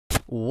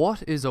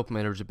What is up,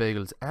 my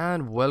bagels,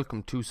 and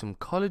welcome to some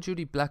Call of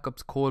Duty Black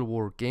Ops Cold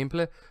War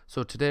gameplay.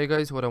 So today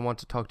guys, what I want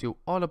to talk to you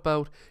all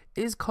about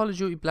is Call of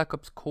Duty Black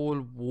Ops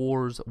Cold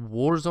War's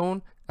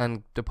Warzone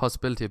and the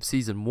possibility of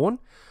Season 1.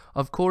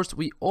 Of course,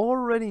 we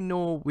already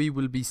know we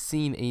will be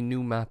seeing a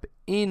new map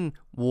in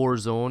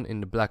Warzone, in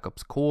the Black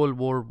Ops Cold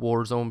War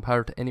Warzone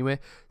part anyway,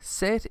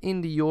 set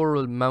in the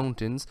Ural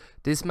Mountains.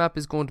 This map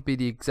is going to be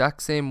the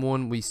exact same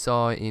one we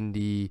saw in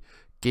the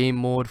game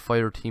mode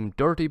Fireteam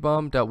Dirty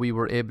Bomb that we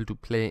were able to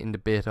play in the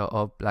beta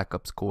of Black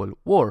Ops Cold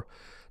War.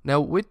 Now,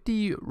 with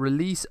the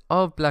release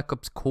of Black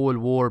Ops Cold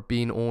War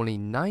being only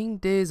 9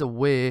 days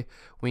away,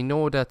 we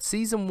know that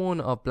Season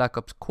 1 of Black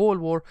Ops Cold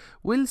War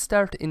will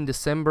start in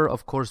December.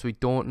 Of course, we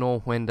don't know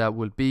when that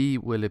will be.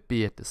 Will it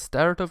be at the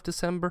start of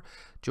December,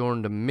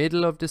 during the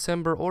middle of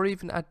December, or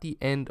even at the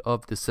end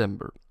of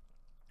December?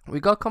 We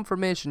got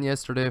confirmation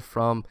yesterday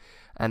from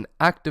an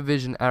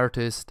Activision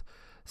artist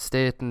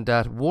stating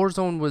that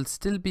Warzone will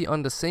still be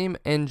on the same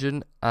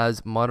engine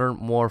as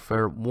Modern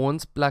Warfare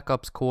once Black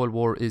Ops Cold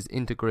War is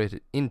integrated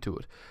into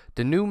it.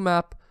 The new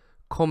map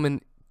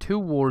coming to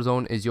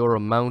Warzone is Ural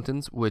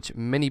Mountains, which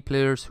many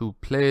players who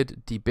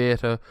played the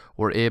beta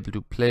were able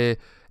to play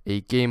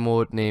a game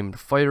mode named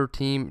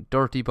Fireteam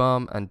Dirty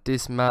Bomb, and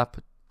this map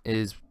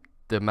is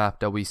the map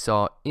that we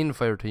saw in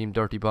Fireteam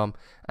Dirty Bomb,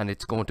 and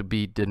it's going to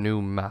be the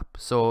new map.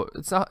 So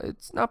it's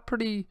not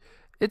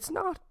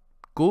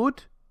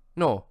good.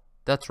 No,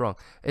 that's wrong.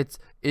 It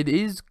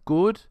is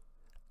good,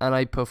 and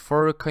I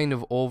prefer it kind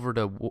of over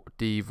the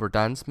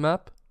Verdansk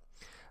map.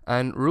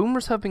 And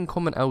rumors have been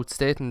coming out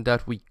stating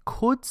that we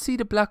could see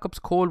the Black Ops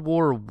Cold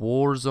War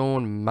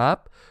Warzone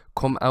map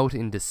come out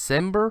in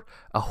December,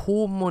 a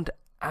whole month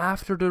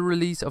after the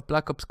release of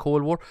Black Ops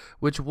Cold War,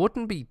 which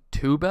wouldn't be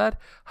too bad.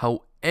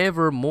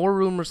 However, more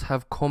rumors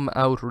have come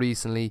out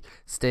recently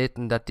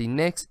stating that the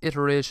next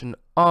iteration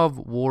of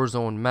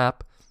Warzone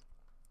map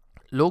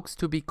looks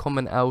to be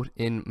coming out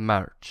in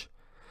March.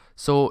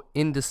 So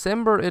in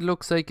December, it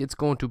looks like it's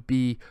going to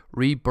be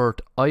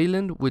Rebirth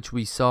Island, which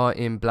we saw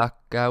in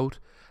Blackout,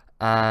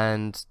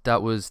 and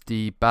that was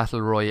the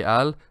Battle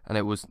Royale, and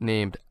it was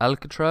named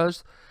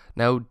Alcatraz.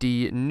 Now,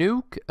 the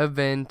nuke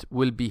event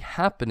will be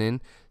happening,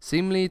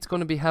 seemingly it's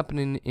going to be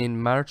happening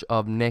in March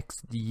of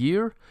next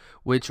year,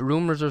 which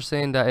rumors are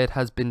saying that it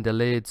has been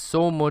delayed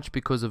so much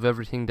because of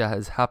everything that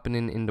is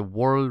happening in the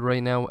world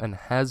right now and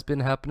has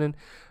been happening.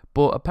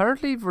 But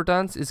apparently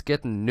Verdansk is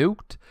getting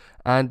nuked,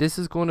 and this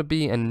is going to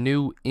be a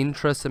new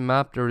interesting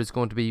map. There is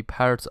going to be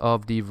parts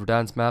of the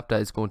Verdansk map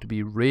that is going to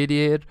be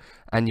radiated,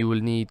 and you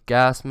will need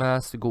gas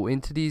masks to go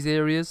into these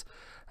areas,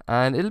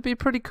 and it'll be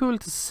pretty cool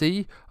to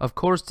see. Of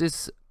course,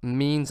 this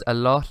means a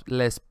lot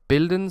less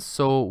buildings,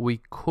 so we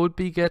could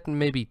be getting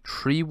maybe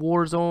 3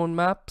 Warzone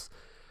maps,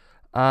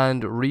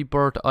 and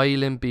Rebirth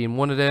Island being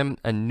one of them,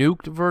 a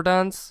nuked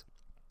Verdansk,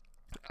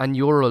 and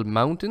Ural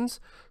Mountains.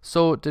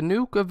 So the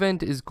nuke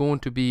event is going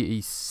to be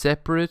a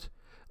separate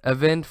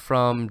event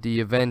from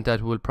the event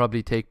that will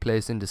probably take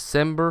place in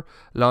December,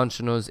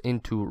 launching us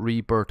into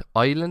Rebirth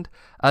Island.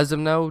 As of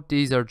now,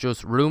 these are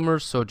just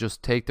rumors, so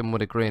just take them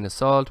with a grain of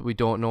salt. We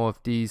don't know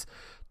if these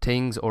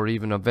things or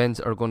even events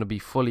are going to be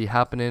fully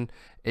happening.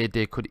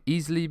 They could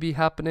easily be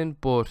happening,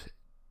 but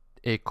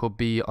it could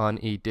be on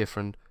a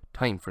different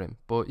time frame.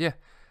 But yeah,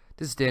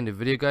 this is the end of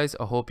the video, guys.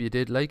 I hope you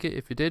did like it.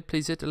 If you did,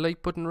 please hit the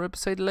like button. Right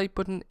beside the like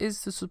button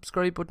is the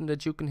subscribe button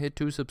that you can hit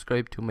to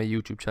subscribe to my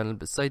YouTube channel.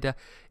 Beside that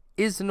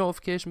is the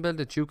notification bell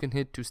that you can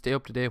hit to stay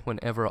up to date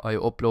whenever I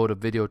upload a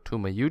video to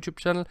my YouTube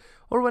channel,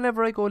 or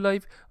whenever I go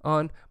live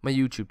on my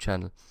YouTube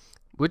channel,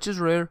 which is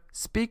rare.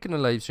 Speaking of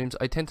live streams,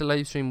 I tend to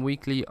live stream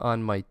weekly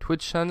on my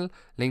Twitch channel.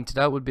 Link to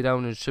that will be down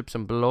in the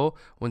description below.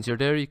 Once you're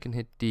there, you can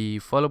hit the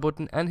follow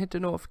button and hit the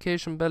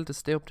notification bell to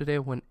stay up to date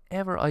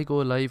whenever I go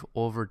live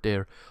over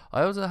there.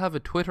 I also have a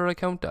Twitter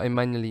account that I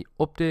manually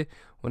update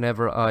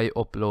whenever I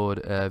upload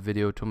a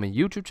video to my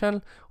YouTube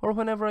channel, or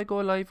whenever I go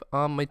live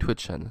on my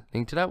Twitch channel.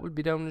 Link to that will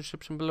be down in the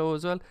description below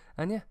as well.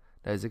 And yeah,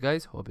 that is it,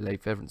 guys. Hope you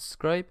like, favorite, and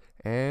subscribe,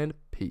 and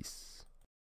peace.